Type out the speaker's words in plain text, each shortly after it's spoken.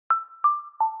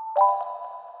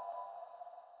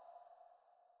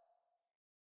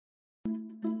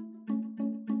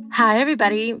Hi,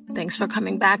 everybody. Thanks for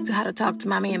coming back to How to Talk to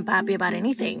Mommy and Papi About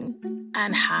Anything.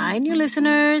 And hi, new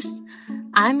listeners.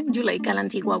 I'm Juleika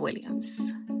Lantigua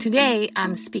Williams. Today,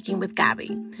 I'm speaking with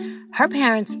Gabby. Her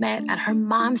parents met at her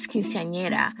mom's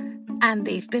quinceañera, and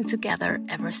they've been together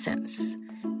ever since.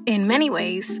 In many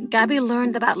ways, Gabby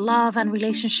learned about love and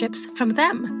relationships from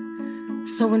them.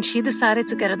 So when she decided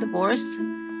to get a divorce,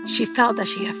 she felt that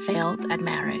she had failed at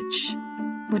marriage,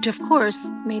 which of course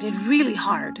made it really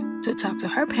hard to talk to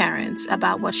her parents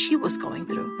about what she was going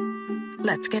through.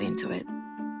 Let's get into it.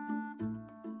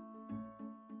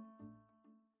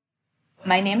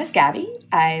 My name is Gabby.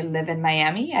 I live in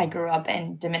Miami. I grew up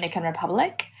in Dominican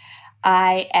Republic.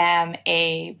 I am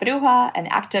a bruja, an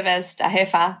activist, a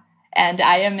jefa, and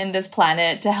I am in this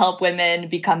planet to help women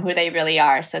become who they really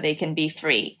are so they can be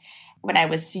free. When I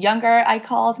was younger, I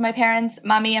called my parents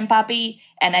mommy and papi,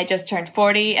 and I just turned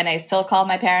 40 and I still call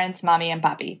my parents mommy and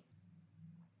papi.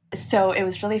 So it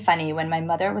was really funny. When my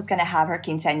mother was going to have her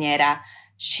quinceañera,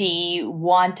 she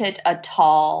wanted a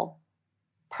tall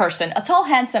person, a tall,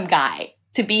 handsome guy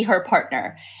to be her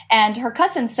partner. And her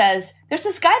cousin says, there's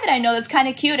this guy that I know that's kind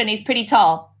of cute and he's pretty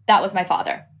tall. That was my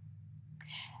father.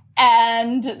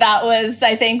 And that was,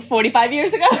 I think, 45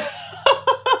 years ago.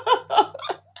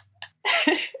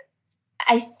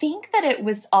 I think that it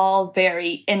was all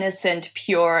very innocent,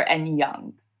 pure, and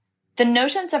young. The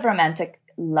notions of romantic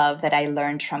love that I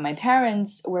learned from my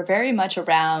parents were very much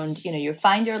around, you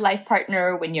find your life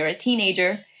partner when you're a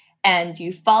teenager and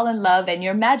you fall in love and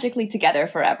you're magically together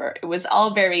forever. It was all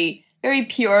very, very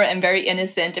pure and very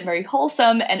innocent and very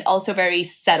wholesome and also very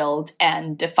settled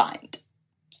and defined.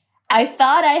 I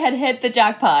thought I had hit the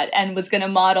jackpot and was going to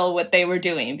model what they were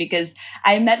doing because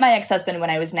I met my ex-husband when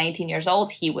I was 19 years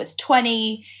old. He was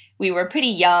 20. We were pretty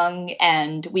young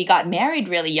and we got married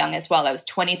really young as well. I was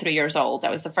 23 years old. I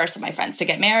was the first of my friends to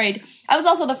get married. I was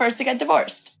also the first to get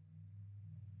divorced.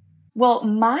 Well,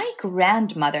 my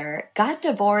grandmother got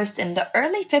divorced in the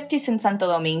early 50s in Santo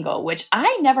Domingo, which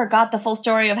I never got the full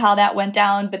story of how that went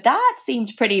down, but that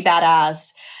seemed pretty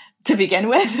badass to begin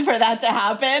with for that to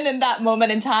happen in that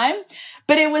moment in time.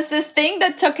 But it was this thing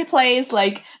that took place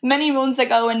like many moons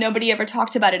ago and nobody ever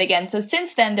talked about it again. So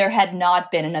since then, there had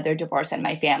not been another divorce in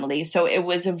my family. So it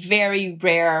was a very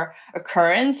rare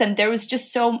occurrence. And there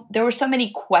were so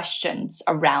many questions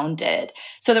around it.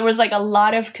 So there was like a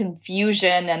lot of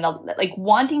confusion and like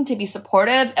wanting to be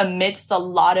supportive amidst a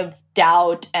lot of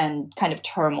doubt and kind of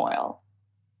turmoil.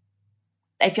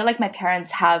 I feel like my parents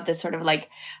have this sort of like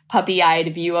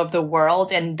puppy-eyed view of the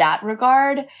world in that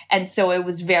regard. And so it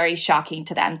was very shocking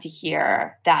to them to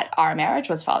hear that our marriage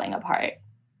was falling apart.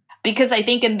 Because I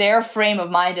think in their frame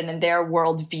of mind and in their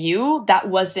worldview, that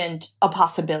wasn't a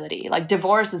possibility. Like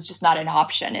divorce is just not an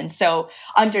option. And so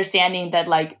understanding that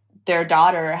like their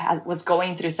daughter was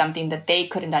going through something that they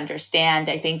couldn't understand,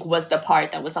 I think was the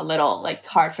part that was a little like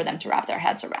hard for them to wrap their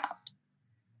heads around.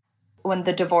 When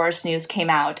the divorce news came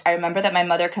out, I remember that my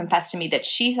mother confessed to me that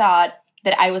she thought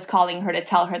that I was calling her to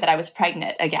tell her that I was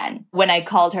pregnant again, when I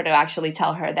called her to actually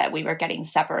tell her that we were getting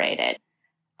separated.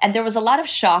 And there was a lot of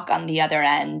shock on the other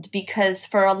end because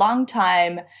for a long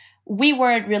time, we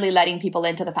weren't really letting people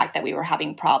into the fact that we were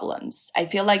having problems. I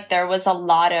feel like there was a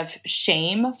lot of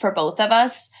shame for both of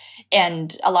us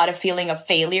and a lot of feeling of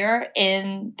failure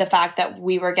in the fact that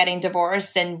we were getting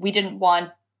divorced, and we didn't want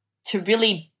to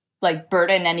really like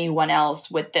burden anyone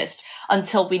else with this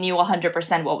until we knew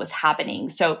 100% what was happening.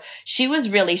 So she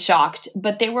was really shocked,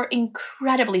 but they were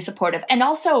incredibly supportive. And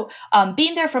also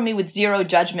being there for me with zero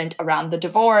judgment around the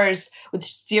divorce, with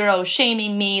zero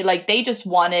shaming me. Like they just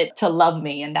wanted to love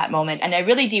me in that moment. And I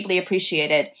really deeply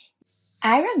appreciate it.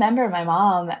 I remember my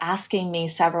mom asking me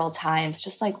several times,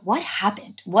 just like, what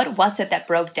happened? What was it that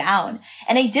broke down?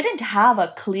 And I didn't have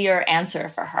a clear answer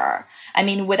for her. I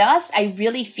mean, with us, I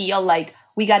really feel like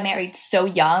we got married so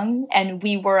young and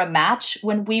we were a match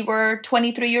when we were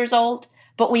 23 years old,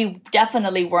 but we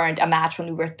definitely weren't a match when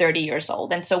we were 30 years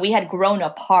old. And so we had grown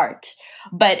apart.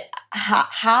 But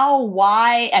how,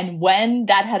 why, and when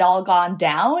that had all gone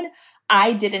down,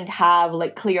 I didn't have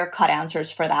like clear-cut answers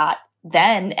for that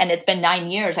then. And it's been 9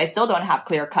 years. I still don't have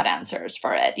clear-cut answers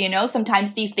for it.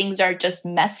 Sometimes these things are just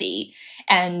messy.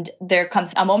 And there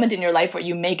comes a moment in your life where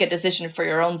you make a decision for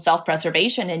your own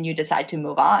self-preservation and you decide to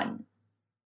move on.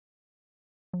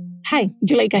 Hi,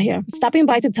 Juleka here, stopping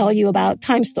by to tell you about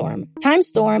Timestorm.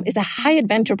 Timestorm is a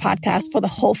high-adventure podcast for the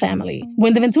whole family.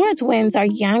 When the Ventura twins are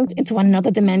yanked into another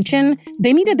dimension,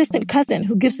 they meet a distant cousin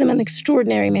who gives them an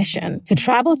extraordinary mission to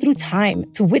travel through time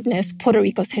to witness Puerto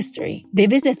Rico's history. They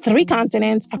visit 3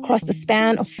 continents across the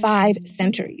span of 5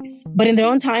 centuries. But in their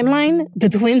own timeline, the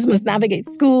twins must navigate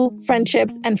school,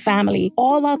 friendships, and family,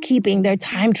 all while keeping their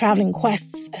time-traveling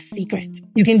quests a secret.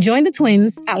 You can join the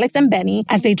twins, Alex and Benny,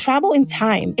 as they travel in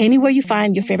time anywhere you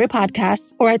find your favorite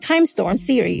podcast or at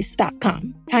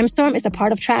timestormseries.com. Timestorm is a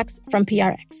part of Tracks from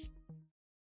PRX.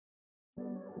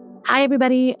 Hi,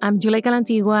 everybody. I'm Juleka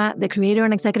Lantigua, the creator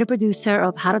and executive producer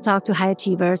of How to Talk to High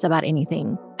Achievers About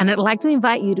Anything. And I'd like to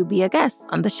invite you to be a guest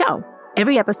on the show.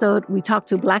 Every episode, we talk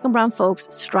to Black and brown folks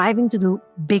striving to do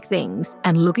big things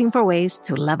and looking for ways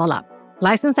to level up.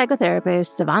 Licensed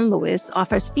psychotherapist Devon Lewis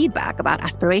offers feedback about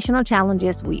aspirational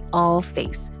challenges we all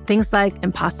face. Things like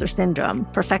imposter syndrome,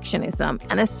 perfectionism,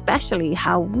 and especially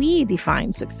how we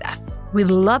define success.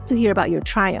 We'd love to hear about your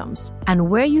triumphs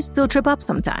and where you still trip up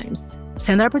sometimes.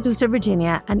 Send our producer,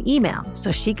 Virginia, an email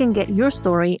so she can get your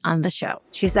story on the show.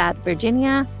 She's at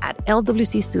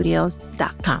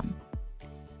virginia@lwcstudios.com.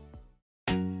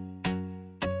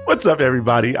 What's up,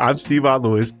 everybody? I'm Steve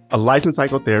Lewis, a licensed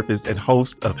psychotherapist and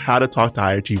host of How to Talk to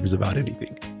High Achievers About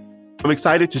Anything. I'm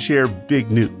excited to share big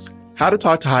news. How to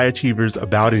Talk to High Achievers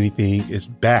About Anything is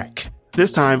back.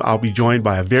 This time, I'll be joined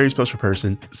by a very special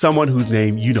person, someone whose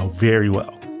name you know very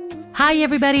well. Hi,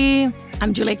 everybody.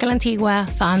 I'm Juleka Lantigua,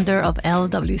 founder of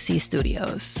LWC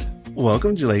Studios.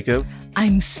 Welcome, Juleka.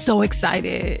 I'm so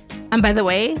excited. And by the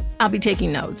way, I'll be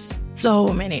taking notes.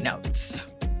 So many notes.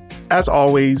 As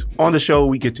always, on the show,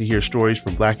 we get to hear stories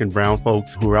from Black and brown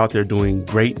folks who are out there doing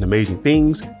great and amazing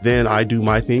things. Then I do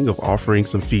my thing of offering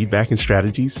some feedback and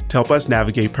strategies to help us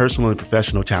navigate personal and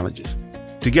professional challenges.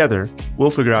 Together,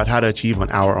 we'll figure out how to achieve on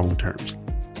our own terms.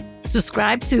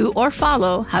 Subscribe to or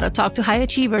follow How to Talk to High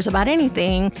Achievers About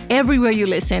Anything everywhere you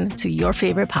listen to your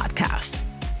favorite podcast.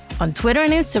 On Twitter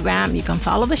and Instagram, you can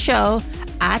follow the show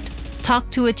at Talk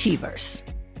to Achievers.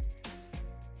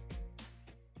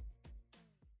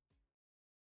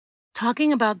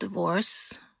 Talking about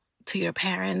divorce to your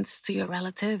parents, to your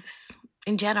relatives,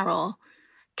 in general,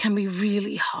 can be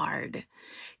really hard,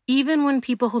 even when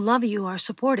people who love you are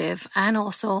supportive and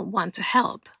also want to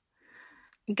help.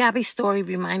 Gabby's story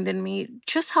reminded me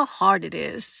just how hard it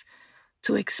is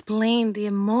to explain the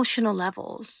emotional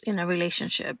levels in a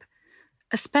relationship,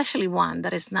 especially one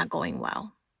that is not going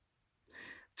well.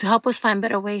 To help us find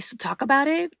better ways to talk about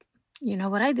it, you know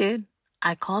what I did?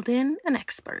 I called in an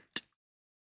expert.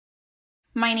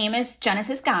 My name is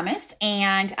Genesis Gomez,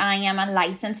 and I am a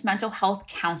licensed mental health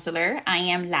counselor. I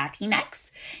am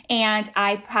Latinx, and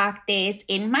I practice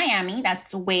in Miami.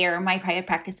 That's where my private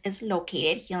practice is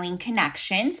located, Healing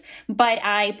Connections. But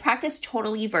I practice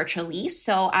totally virtually,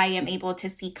 so I am able to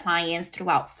see clients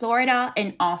throughout Florida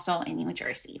and also in New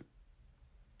Jersey.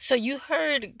 So you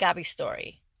heard Gabby's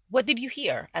story. What did you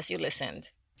hear as you listened?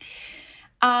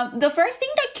 The first thing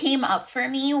that came up for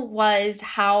me was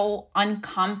how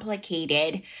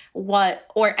uncomplicated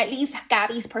or at least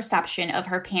Gabby's perception of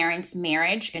her parents'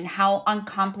 marriage and how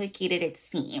uncomplicated it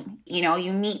seemed. You know,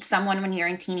 you meet someone when you're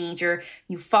a teenager,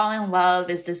 you fall in love,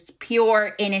 it's this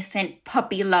pure, innocent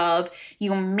puppy love.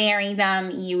 You marry them,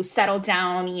 you settle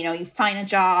down, you know, you find a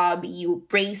job, you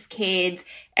raise kids,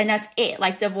 and that's it.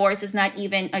 Like, divorce is not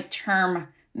even a term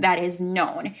that is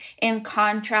known, in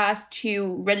contrast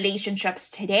to relationships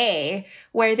today,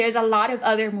 where there's a lot of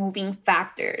other moving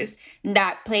factors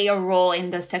that play a role in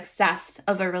the success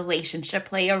of a relationship,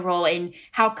 play a role in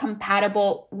how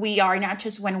compatible we are, not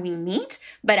just when we meet,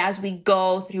 but as we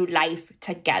go through life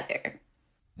together.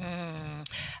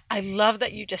 I love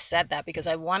that you just said that, because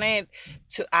I wanted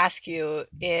to ask you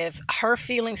if her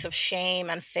feelings of shame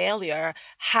and failure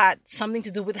had something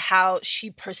to do with how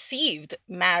she perceived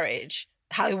marriage,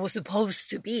 how it was supposed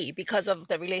to be, because of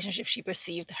the relationship she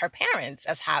perceived her parents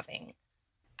as having.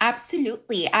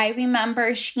 Absolutely. I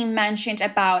remember she mentioned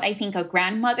about, I think, a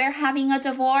grandmother having a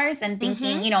divorce and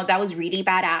thinking, you know, that was really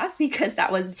badass because that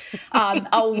was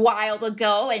a while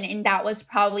ago. And that was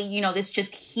probably, you know, this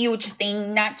just huge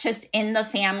thing, not just in the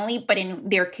family, but in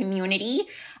their community.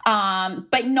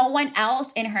 But no one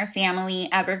else in her family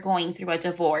ever going through a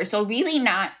divorce. So really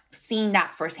not seeing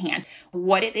that firsthand,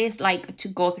 what it is like to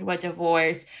go through a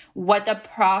divorce, what the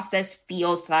process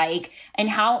feels like, and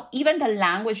how even the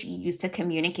language you use to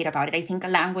communicate about it. I think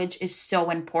language is so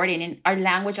important, and our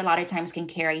language a lot of times can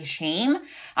carry shame,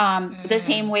 the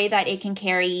same way that it can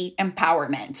carry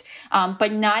empowerment,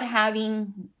 but not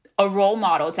having a role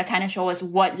model to kind of show us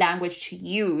what language to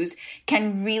use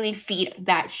can really feed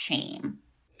that shame.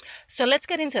 So let's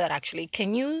get into that actually.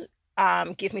 Can you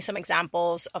give me some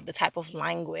examples of the type of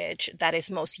language that is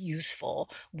most useful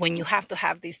when you have to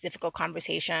have these difficult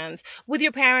conversations with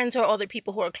your parents or other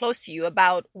people who are close to you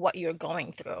about what you're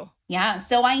going through? Yeah,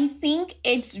 so I think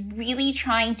it's really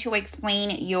trying to explain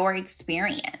your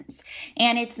experience,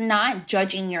 and it's not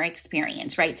judging your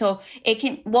experience, right? So it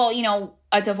can,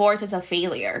 a divorce is a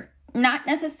failure. Not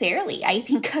necessarily. I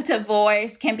think a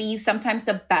divorce can be sometimes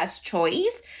the best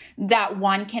choice that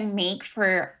one can make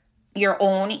for your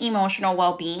own emotional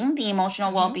well-being, the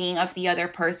emotional well-being of the other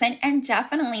person, and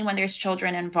definitely when there's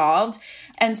children involved.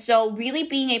 And so really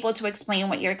being able to explain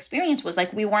what your experience was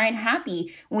like. We weren't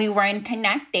happy. We weren't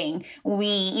connecting.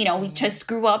 We just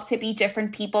grew up to be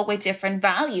different people with different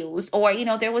values, or,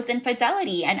 there was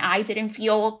infidelity and I didn't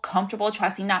feel comfortable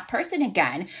trusting that person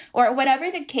again, or whatever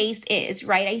the case is,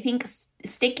 right? I think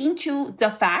sticking to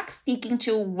the facts, sticking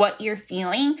to what you're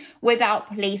feeling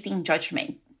without placing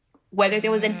judgment. Whether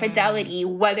there was infidelity,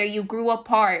 whether you grew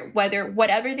apart,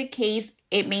 whatever the case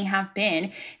it may have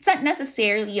been, it's not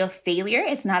necessarily a failure.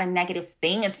 It's not a negative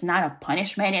thing. It's not a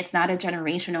punishment. It's not a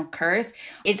generational curse.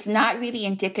 It's not really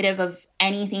indicative of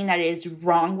anything that is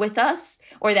wrong with us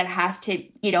or that has to,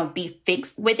 be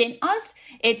fixed within us.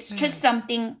 It's just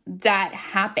something that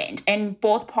happened and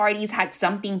both parties had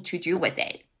something to do with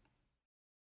it.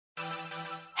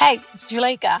 Hey, it's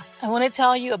Juleyka. I want to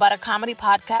tell you about a comedy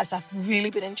podcast I've really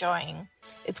been enjoying.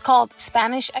 It's called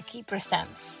Spanish Aquí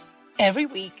Presents. Every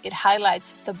week, it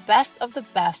highlights the best of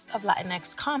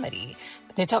Latinx comedy.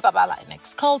 They talk about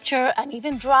Latinx culture and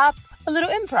even drop a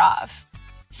little improv.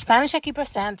 Spanish Aquí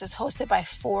Presents is hosted by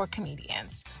 4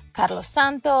 comedians: Carlos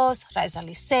Santos, Raiza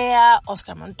Licea,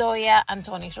 Oscar Montoya, and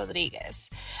Tony Rodriguez.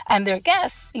 And their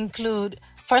guests include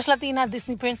First Latina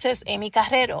Disney princess Amy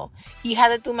Carrero, hija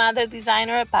de tu madre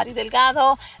designer Patti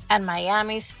Delgado, and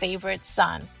Miami's favorite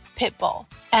son, Pitbull.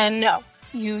 And no,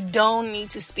 you don't need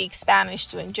to speak Spanish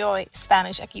to enjoy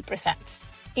Spanish Aquí Presents,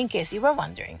 in case you were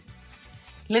wondering.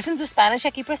 Listen to Spanish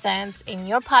Aquí Presents in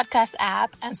your podcast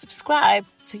app and subscribe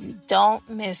so you don't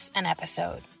miss an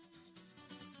episode.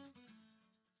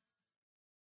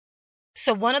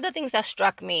 So one of the things that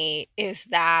struck me is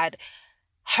that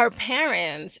her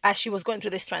parents, as she was going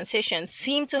through this transition,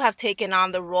 seemed to have taken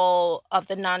on the role of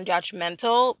the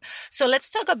non-judgmental. So let's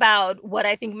talk about what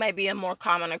I think might be a more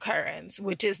common occurrence,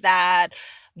 which is that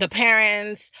the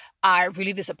parents are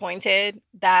really disappointed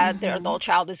that their adult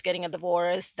child is getting a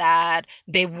divorce, that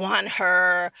they want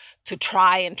her to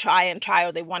try,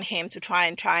 or they want him to try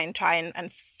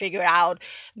and figure it out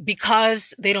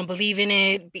because they don't believe in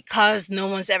it, because no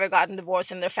one's ever gotten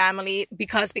divorced in their family,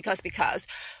 because.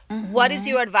 What is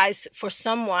your advice for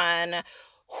someone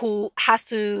who has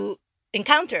to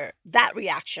encounter that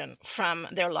reaction from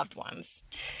their loved ones?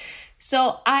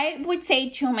 So I would say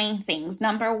 2 main things.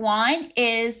 Number 1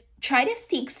 is try to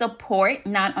seek support,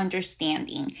 not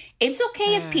understanding. It's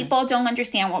okay if people don't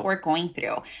understand what we're going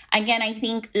through. Again, I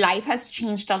think life has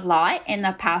changed a lot in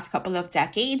the past couple of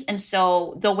decades. And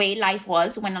so the way life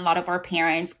was when a lot of our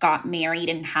parents got married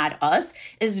and had us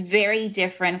is very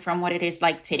different from what it is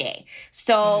like today.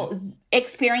 So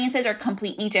experiences are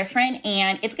completely different,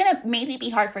 and it's going to maybe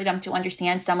be hard for them to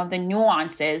understand some of the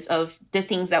nuances of the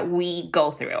things that we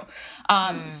go through.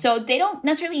 So they don't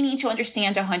necessarily need to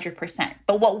understand 100%.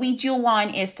 But what we do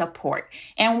want is support.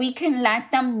 And we can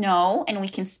let them know and we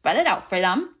can spell it out for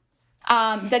them.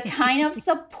 The kind of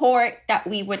support that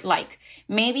we would like.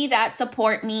 Maybe that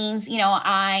support means,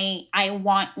 I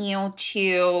want you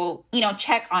to,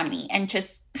 check on me and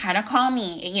just kind of call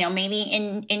me, maybe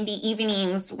in the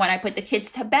evenings when I put the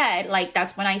kids to bed, like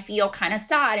that's when I feel kind of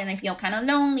sad and I feel kind of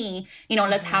lonely,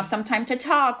 let's have some time to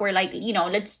talk, or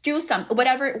let's do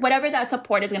whatever that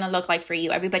support is going to look like for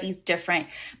you. Everybody's different,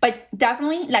 but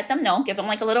definitely let them know, give them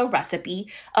like a little recipe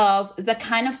of the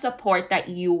kind of support that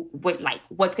you would like,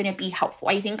 what's going to be helpful.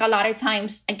 I think a lot of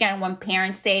times, again, when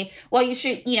parents say, well, you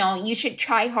should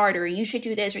try harder, you should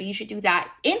do this or you should do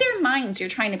that, in their minds, you're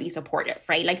trying to be supportive,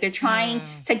 right? Like they're trying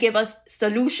to give us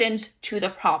solutions to the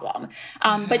problem.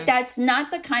 But that's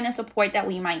not the kind of support that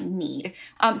we might need.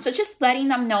 So just letting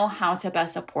them know how to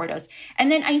best support us.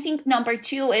 And then I think number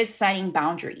 2 is setting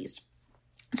boundaries.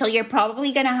 So you're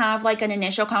probably going to have like an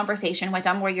initial conversation with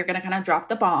them where you're going to kind of drop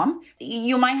the bomb.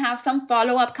 You might have some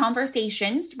follow-up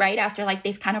conversations, right? After like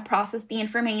they've kind of processed the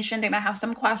information, they might have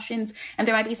some questions and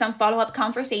there might be some follow-up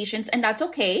conversations, and that's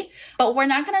okay. But we're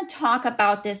not going to talk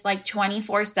about this like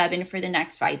 24/7 for the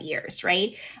next 5 years,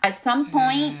 right? At some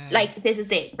point, like this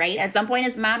is it, right? At some point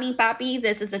it's mommy, papi,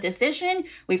 this is a decision.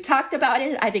 We've talked about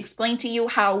it. I've explained to you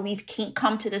how we've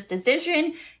come to this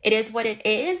decision. It is what it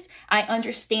is. I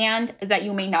understand that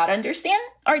you may not understand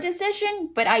our decision,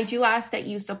 but I do ask that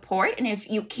you support. And if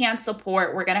you can't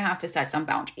support, we're going to have to set some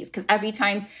boundaries, because every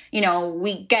time,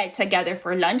 we get together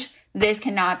for lunch, this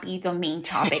cannot be the main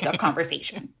topic of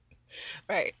conversation.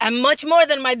 Right. And much more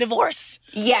than my divorce.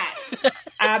 Yes,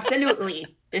 absolutely.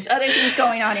 There's other things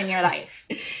going on in your life.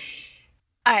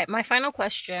 All right. My final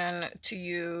question to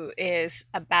you is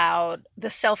about the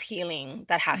self-healing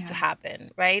that has to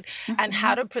happen, right? Mm-hmm. And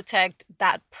how to protect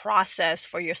that process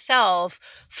for yourself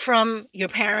from your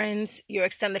parents, your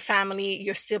extended family,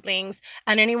 your siblings,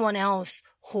 and anyone else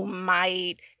who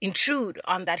might intrude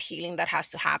on that healing that has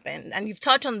to happen. And you've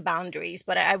touched on boundaries,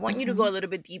 but I want you to go a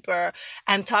little bit deeper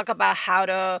and talk about how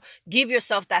to give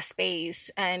yourself that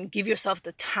space and give yourself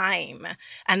the time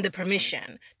and the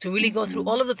permission to really go through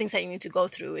all of the things that you need to go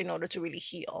through in order to really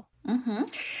heal.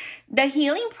 The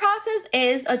healing process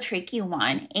is a tricky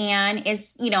one. And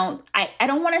it's, I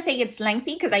don't want to say it's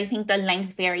lengthy, because I think the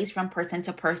length varies from person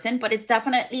to person, but it's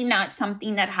definitely not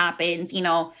something that happens,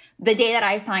 the day that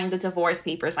I signed the divorce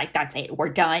papers, like, that's it, we're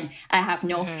done. I have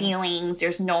no feelings.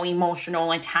 There's no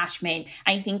emotional attachment.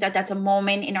 I think that that's a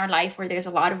moment in our life where there's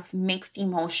a lot of mixed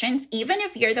emotions. Even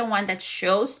if you're the one that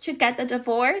chose to get the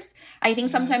divorce, I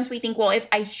think sometimes we think, well, if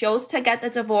I chose to get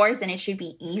the divorce, then it should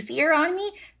be easier on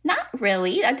me. Not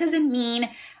really. That doesn't mean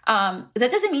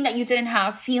that you didn't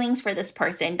have feelings for this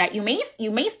person, that you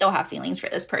may still have feelings for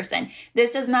this person. This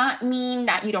does not mean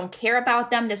that you don't care about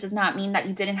them. This does not mean that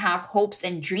you didn't have hopes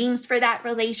and dreams for that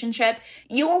relationship.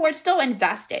 You were still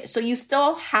invested. So you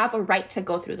still have a right to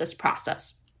go through this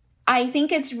process. I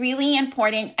think it's really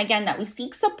important, again, that we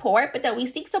seek support, but that we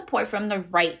seek support from the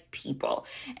right people.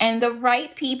 And the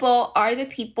right people are the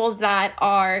people that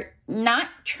are not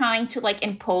trying to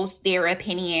impose their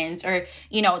opinions or,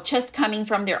 just coming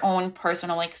from their own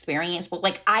personal experience. Well,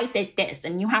 I did this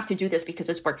and you have to do this because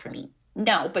it's worked for me.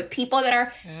 No, but people that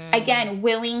are, again,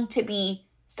 willing to be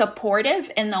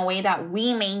supportive in the way that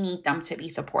we may need them to be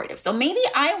supportive. So maybe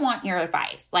I want your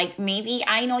advice. Maybe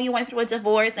I know you went through a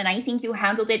divorce and I think you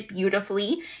handled it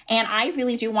beautifully. And I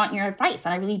really do want your advice.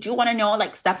 And I really do want to know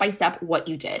step by step what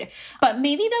you did. But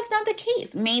maybe that's not the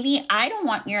case. Maybe I don't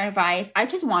want your advice. I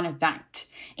just want to vent.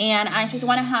 And I just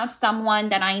want to have someone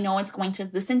that I know is going to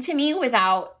listen to me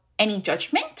without any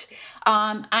judgment.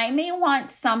 I may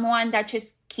want someone that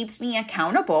just keeps me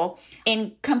accountable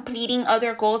in completing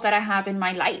other goals that I have in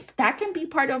my life. That can be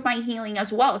part of my healing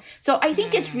as well. So I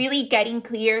think it's really getting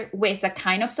clear with the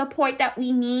kind of support that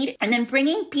we need, and then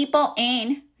bringing people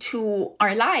in to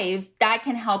our lives that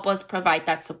can help us provide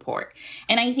that support.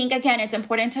 And I think, again, it's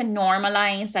important to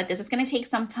normalize that this is going to take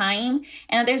some time,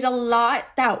 and there's a lot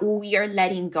that we are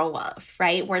letting go of,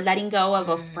 right? We're letting go of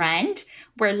a friend.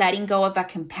 We're letting go of a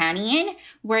companion.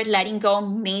 We're letting go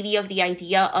maybe of the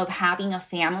idea of having a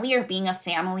family or being a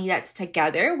family that's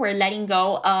together. We're letting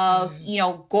go of,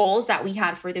 goals that we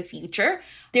had for the future.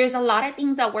 There's a lot of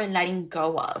things that we're letting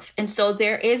go of. And so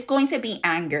there is going to be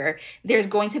anger. There's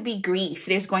going to be grief.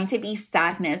 There's going to be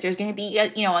sadness. There's going to be,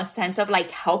 a sense of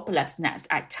helplessness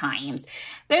at times.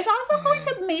 There's also going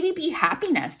to maybe be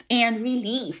happiness and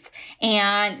relief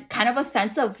and kind of a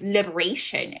sense of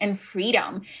liberation and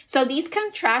freedom. So these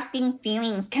contrasting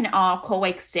feelings can all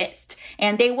coexist,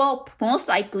 and they will most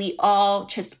likely all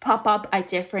just pop up at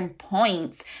different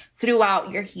points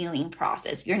throughout your healing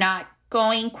process. You're not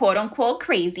going quote unquote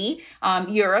crazy.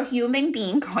 You're a human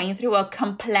being going through a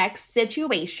complex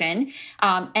situation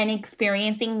and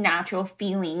experiencing natural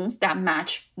feelings that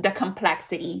match the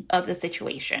complexity of the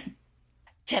situation.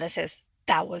 Genesis,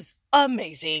 that was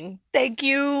amazing. Thank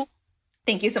you.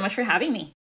 Thank you so much for having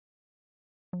me.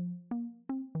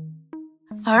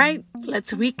 All right,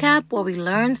 let's recap what we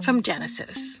learned from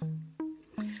Genesis.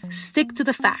 Stick to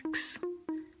the facts.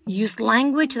 Use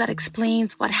language that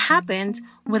explains what happened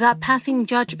without passing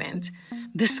judgment.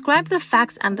 Describe the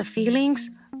facts and the feelings,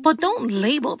 but don't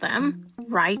label them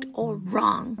right or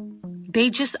wrong. They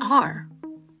just are.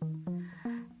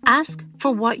 Ask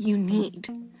for what you need.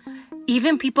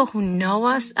 Even people who know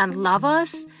us and love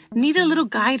us need a little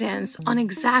guidance on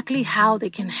exactly how they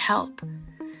can help.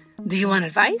 Do you want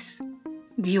advice?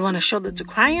 Do you want a shoulder to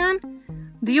cry on?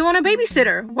 Do you want a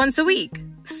babysitter once a week?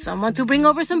 Someone to bring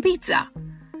over some pizza?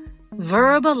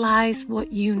 Verbalize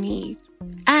what you need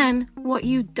and what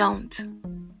you don't.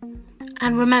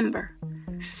 And remember,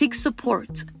 seek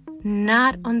support,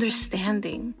 not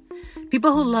understanding.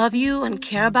 People who love you and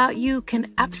care about you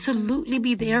can absolutely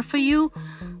be there for you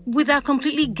without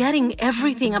completely getting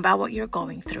everything about what you're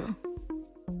going through.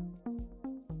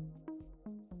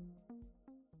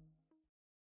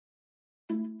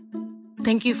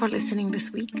 Thank you for listening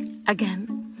this week.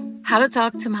 Again, How to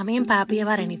Talk to Mommy and Papi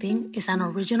About Anything is an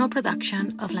original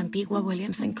production of La Antigua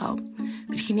Williams & Co.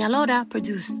 Virginia Lora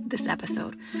produced this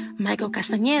episode. Michael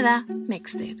Castañeda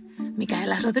mixed it.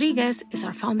 Micaela Rodriguez is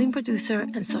our founding producer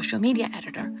and social media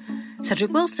editor.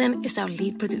 Cedric Wilson is our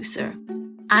lead producer.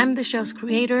 I'm the show's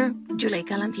creator,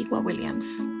 Juleika La Antigua Williams.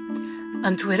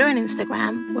 On Twitter and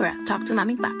Instagram, we're at Talk to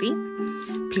Mommy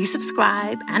Papi. Please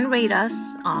subscribe and rate us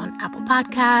on Apple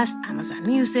Podcasts, Amazon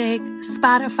Music,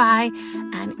 Spotify,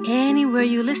 and anywhere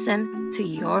you listen to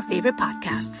your favorite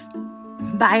podcasts.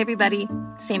 Bye, everybody.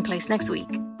 Same place next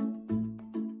week.